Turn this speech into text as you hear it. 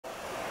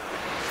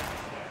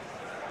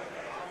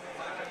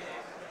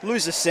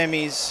Loser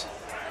semis.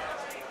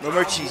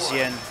 Momochi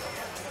Xian.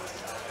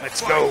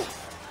 Let's go.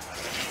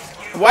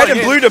 White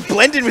and blue to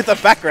blend in with the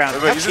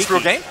background. Wait, is this real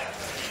game?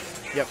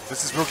 Yep.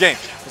 This is real game.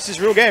 This is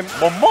real game.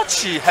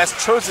 Momochi has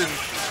chosen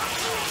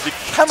the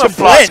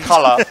camouflage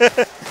color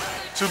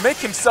to make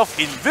himself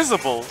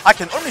invisible. I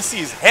can only see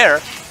his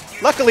hair.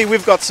 Luckily,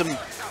 we've got some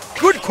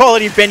good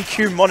quality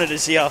BenQ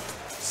monitors here.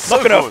 So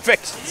Not going to good.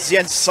 affect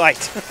Xian's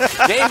sight.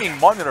 Gaming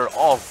monitor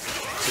of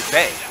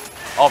today,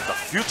 of the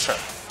future.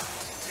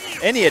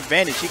 Any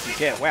advantage he can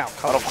get. Wow.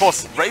 But of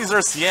course, RZR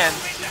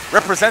Xian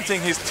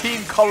representing his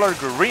team color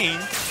green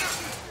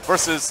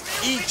versus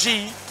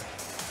EG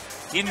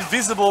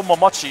Invisible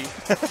Momochi.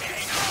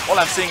 All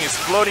I'm seeing is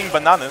floating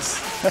bananas.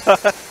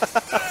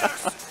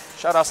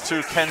 Shoutouts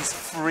to Ken's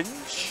Fringe.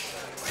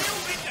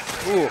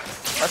 Ooh.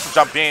 Nice to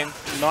jump in.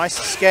 Nice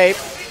escape.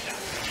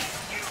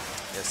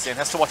 Yes, Xian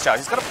has to watch out.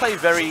 He's gonna play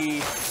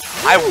very.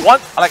 I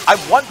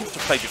want him to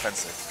play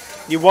defensive.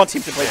 You want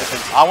him to play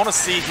defensive. I want to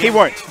see him. He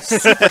won't.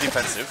 Super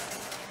defensive.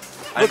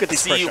 Look and at this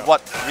see pressure.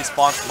 what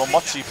response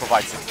Momochi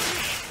provides him.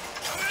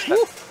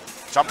 That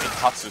jumping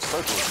Tatsu so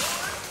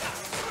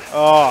good.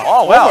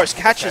 Oh, wow. almost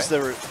catches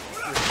the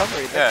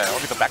recovery there. Yeah,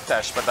 only the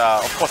backdash, but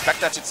of course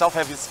backdash itself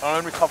has its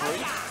own recovery.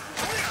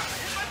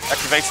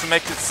 Activates to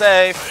make it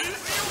safe.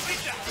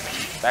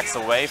 Backs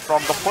away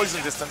from the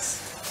poison distance.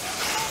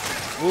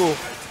 Ooh,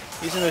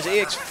 using those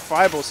EX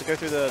fireballs to go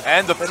through the...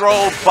 And the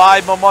throw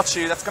by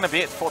Momochi. That's going to be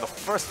it for the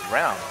first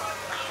round.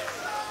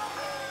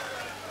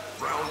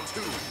 Round 2.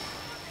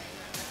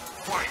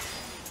 Fight.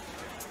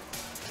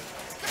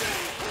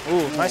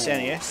 Ooh, nice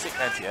anti-air. Sick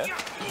anti-air.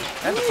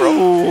 And the throw.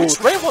 Ooh. Which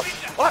way? What?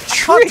 I can't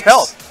Tricks.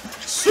 tell.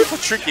 Super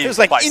tricky. It was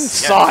like by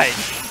inside.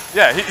 Xian.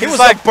 Yeah, He was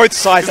like both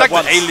sides He's at like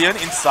once. the alien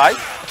inside.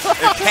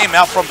 It came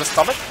out from the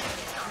stomach.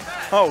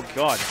 Oh,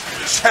 God.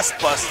 Chest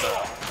buster.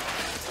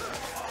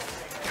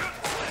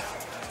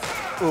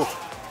 Ooh.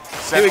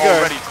 Here we go.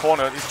 Already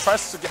cornered. He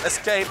tries to get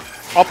escape.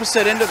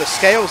 Opposite end of the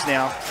scales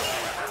now.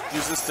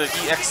 Uses the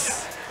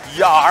EX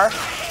Yar,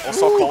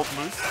 also called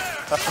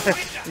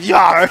move.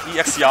 Yar!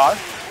 EX Yar.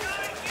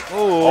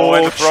 Oh,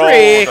 And the throw,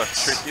 trick! the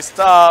tricky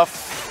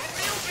stuff.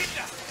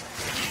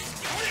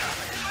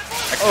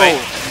 Activate.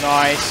 Oh,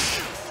 nice.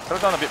 Could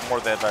have done a bit more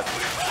there, but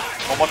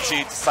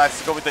Momochi decides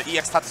to go with the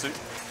EX Tatsu.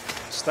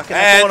 Stuck in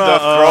And the the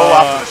corner. throw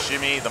after the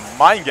shimmy, the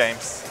mind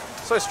games.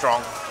 So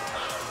strong.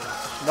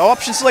 No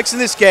option selects in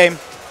this game.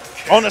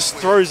 Honest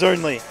throws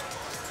only.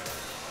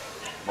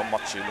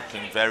 Momochi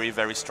looking very,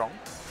 very strong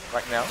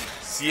right now.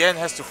 Xian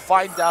has to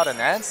find out an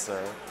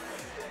answer.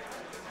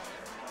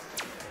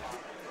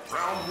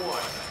 Round 1.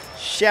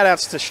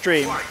 Shoutouts to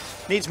stream.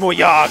 Needs more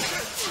yard.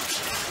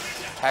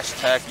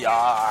 Hashtag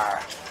Yar.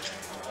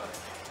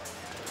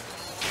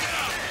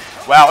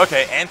 Wow,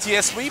 okay,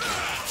 anti-air sweep.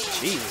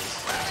 Jeez.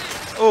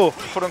 Oh.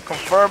 Couldn't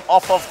confirm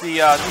off of the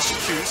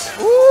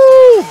Nishikyus.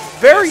 Ooh,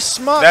 very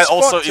smart That spot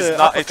also to is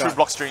not a uppercut. true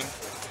block string.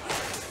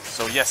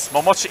 So yes,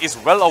 Momochi is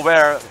well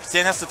aware.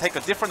 Xian has to take a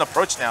different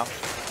approach now.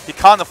 He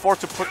can't afford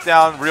to put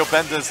down real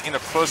benders in a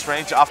close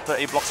range after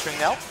a block string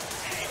now.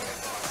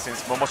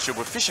 Since Momochi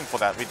was fishing for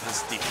that with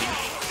his DP.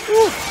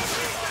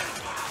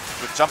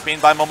 Good jump in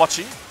by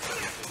Momochi.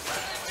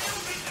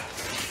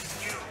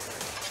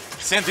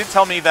 Xian did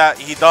tell me that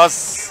he does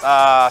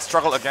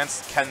struggle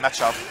against Ken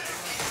matchup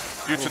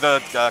due to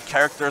the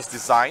character's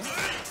design.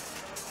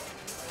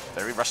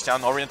 Very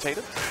rushdown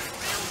orientated.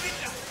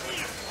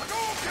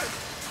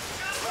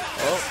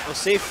 Well, we'll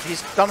see if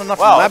he's done enough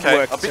Wow, lab okay.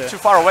 work. A bit too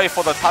far away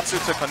for the Tatsu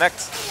to connect.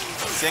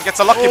 Xian gets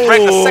a lucky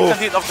break. The second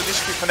hit of the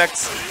Nishiki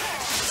connects.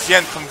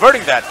 Xian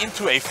converting that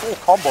into a full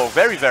combo.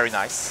 Very, very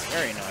nice.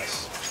 Very nice.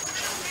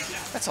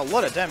 That's a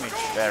lot of damage.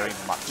 Very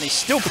much. And he's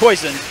still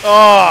poisoned.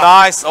 Oh,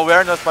 Nice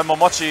awareness by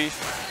Momochi.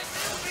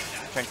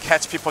 Can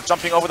catch people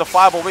jumping over the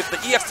fireball with the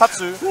EX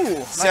Tatsu.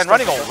 Ooh, Xian nice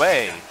running touch.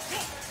 away.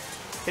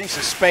 getting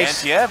some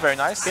space. And yeah, very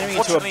nice. Getting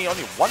into Unfortunately,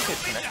 only one hit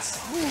connects.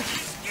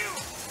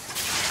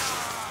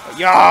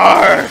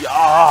 Yar!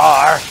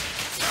 Yar!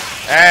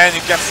 And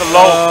he gets a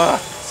low.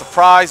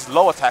 Surprise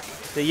low attack.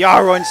 The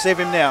Yar won't save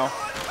him now.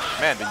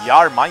 Man, the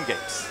Yar mind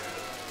games.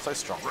 So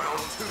strong. Round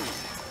 2.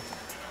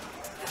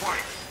 Fight.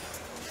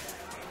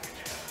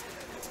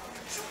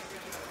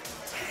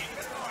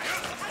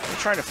 He's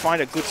trying to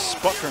find a good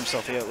spot for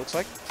himself here, it looks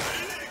like.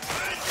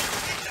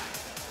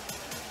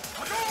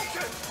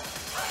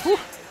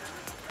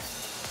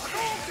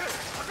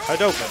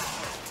 Hadouken.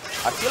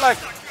 I feel like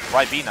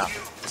Ribena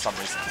for some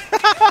reason.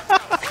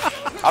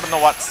 I don't know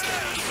what's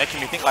making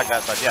me think like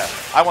that, but yeah,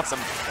 I want some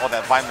all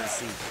that vitamin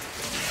C.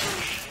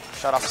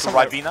 Shout out to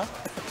Ribena.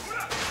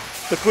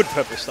 The good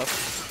purple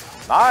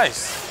stuff.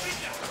 Nice.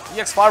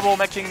 EX Fireball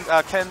making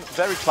Ken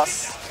very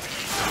plus.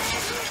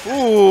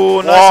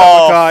 Ooh, nice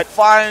Whoa, uppercut.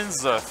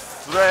 finds a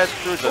thread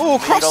through the Ooh,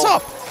 cross needle.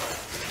 up.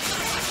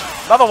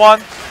 Another one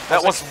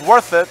that was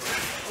worth it.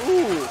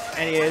 Ooh,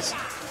 and he is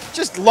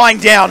just lying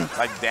down,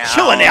 Like down.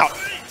 chilling out.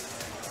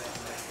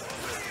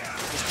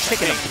 Just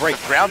taking a break.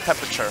 The ground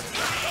temperature.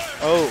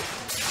 Oh.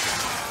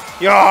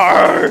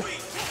 Yar!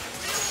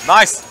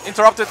 Nice.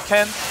 Interrupted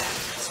Ken.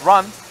 Let's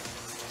run.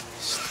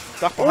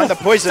 Duck behind the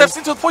poison. Steps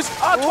into the poison.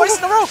 Twice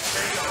in a row.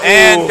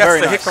 And gets very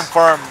the nice. hit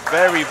confirmed.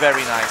 Very,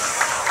 very nice.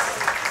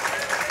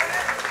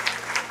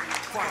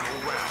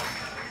 Final round.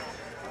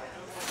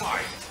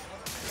 Fight.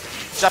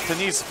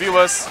 Japanese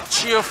viewers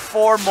cheer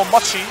for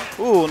Momochi.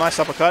 Ooh, nice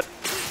uppercut.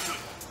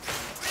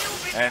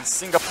 And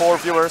Singapore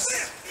viewers,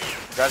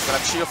 you guys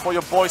gonna cheer for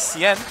your boy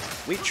Xian.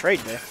 We trade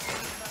there.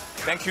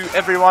 Thank you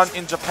everyone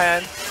in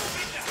Japan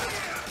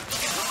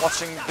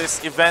watching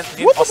this event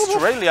in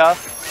Australia.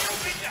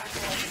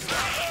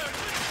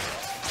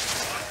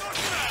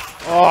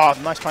 Oh,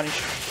 nice punish.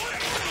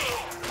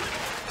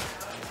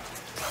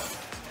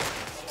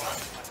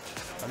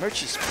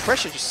 Momochi's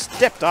pressure just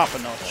stepped up a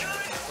notch.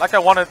 Like I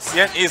wanted,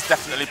 Xian is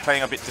definitely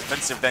playing a bit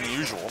defensive than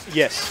usual.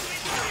 Yes.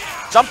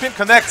 Jump in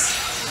connects.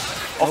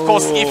 Of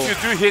course, if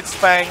you do hit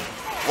Fang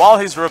while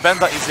his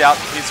Rubenda is out,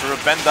 his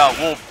Rubenda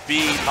will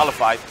be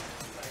nullified.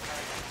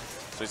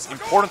 So it's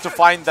important to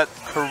find that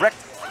correct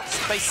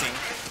spacing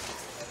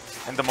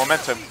and the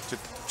momentum to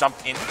jump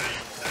in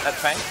at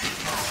Fang.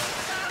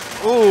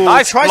 Ooh,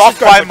 Nice tries block to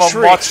go by for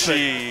tricks,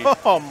 Momochi. but-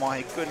 Oh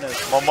my goodness.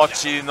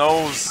 Momochi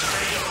knows.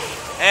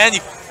 And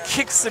he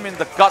kicks him in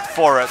the gut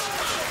for it.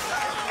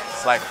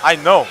 It's like, I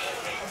know.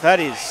 That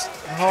is,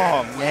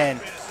 oh man.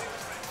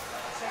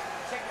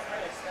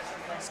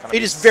 It's gonna It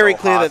be is very so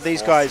clear hard that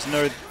these for guys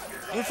know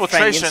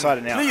Infiltration, inside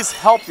and out. please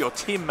help your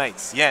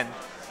teammates, Yen.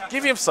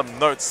 Give him some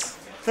notes.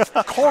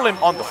 Call him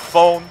on the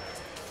phone.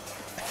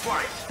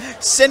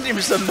 Send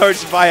him some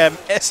notes via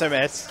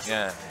SMS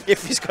Yeah.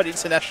 if he's got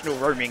international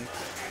roaming.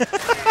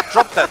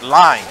 Drop that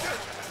line.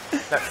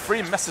 That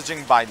free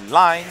messaging by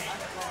line.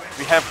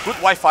 We have good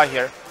Wi-Fi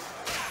here.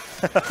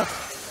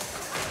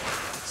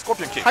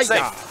 Scorpion kick. Hiya.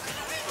 Safe.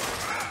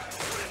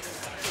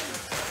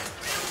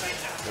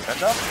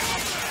 Defender.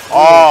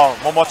 Oh,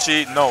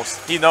 Momochi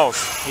knows. He knows.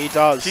 He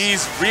does.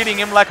 He's reading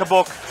him like a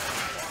book.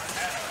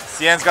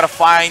 Xian's got to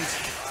find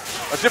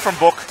a different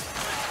book.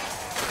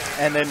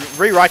 And then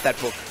rewrite that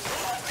book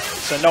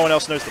so no one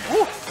else knows the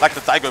book. Like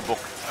the Daigo book,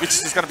 which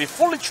is going to be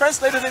fully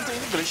translated into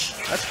English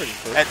That's pretty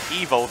cool. at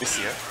EVO this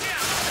year.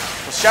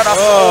 So shout out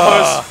to all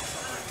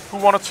those who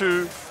wanted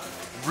to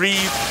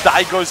read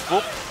Daigo's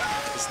book.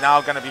 It's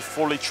now going to be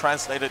fully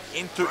translated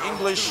into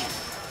English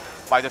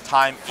by the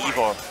time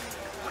EVO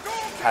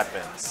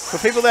happens. For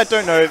people that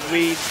don't know,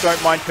 we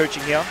don't mind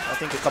coaching here. I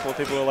think a couple of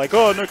people are like,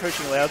 oh, no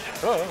coaching allowed.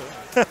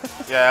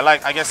 Yeah,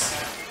 like, I guess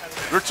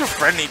we're too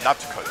friendly not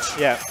to coach.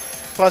 Yeah.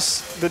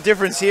 Plus, the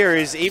difference here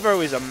is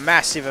EVO is a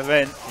massive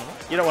event.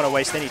 You don't want to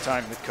waste any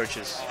time with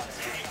coaches.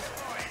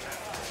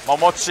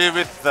 Momochi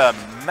with the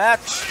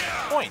match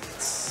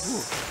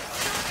points.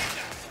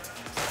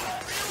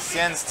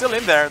 Xian's still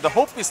in there. The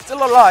hope is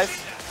still alive.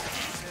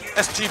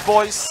 SG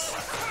boys,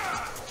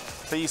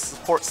 please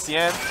support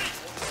Xian.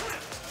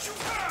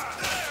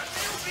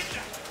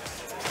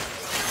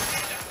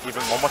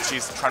 Even Momochi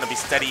is trying to be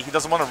steady. He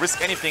doesn't want to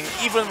risk anything,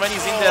 even when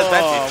he's in the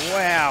advantage. Oh,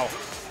 wow.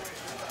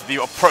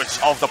 The approach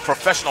of the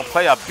professional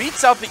player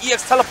beats out the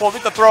EX teleport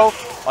with the throw.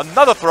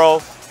 Another throw.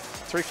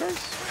 3 throws?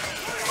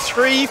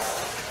 3.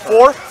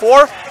 4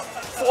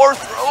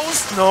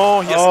 throws.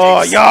 No, he escapes.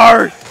 Oh,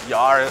 Yar!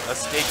 Yar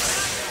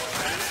escapes.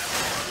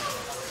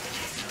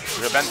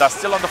 Ryobenda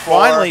still on the floor.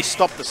 Finally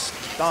stopped the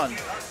stun.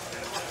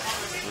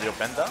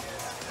 Ryobenda.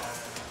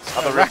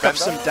 I'll rack up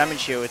some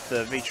damage here with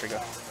the V-trigger.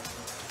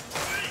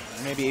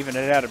 Maybe even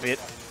it out a bit.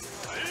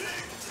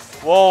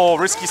 Whoa,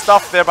 risky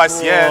stuff there by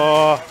Xian.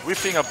 Whoa.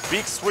 Whipping a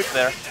big sweep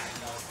there.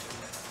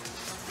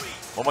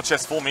 Momochi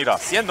has full meter.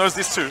 Xian knows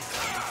this too.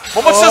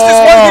 Momochi has this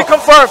one hit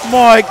confirmed.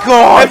 My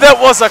God! And that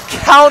was a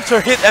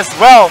counter hit as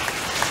well.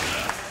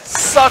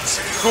 Such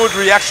good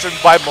reaction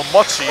by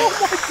Momochi. Oh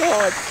my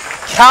God!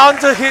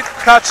 Counter hit,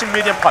 crouching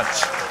medium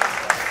punch.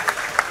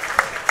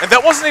 And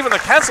that wasn't even a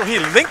cancel, he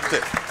linked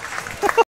it.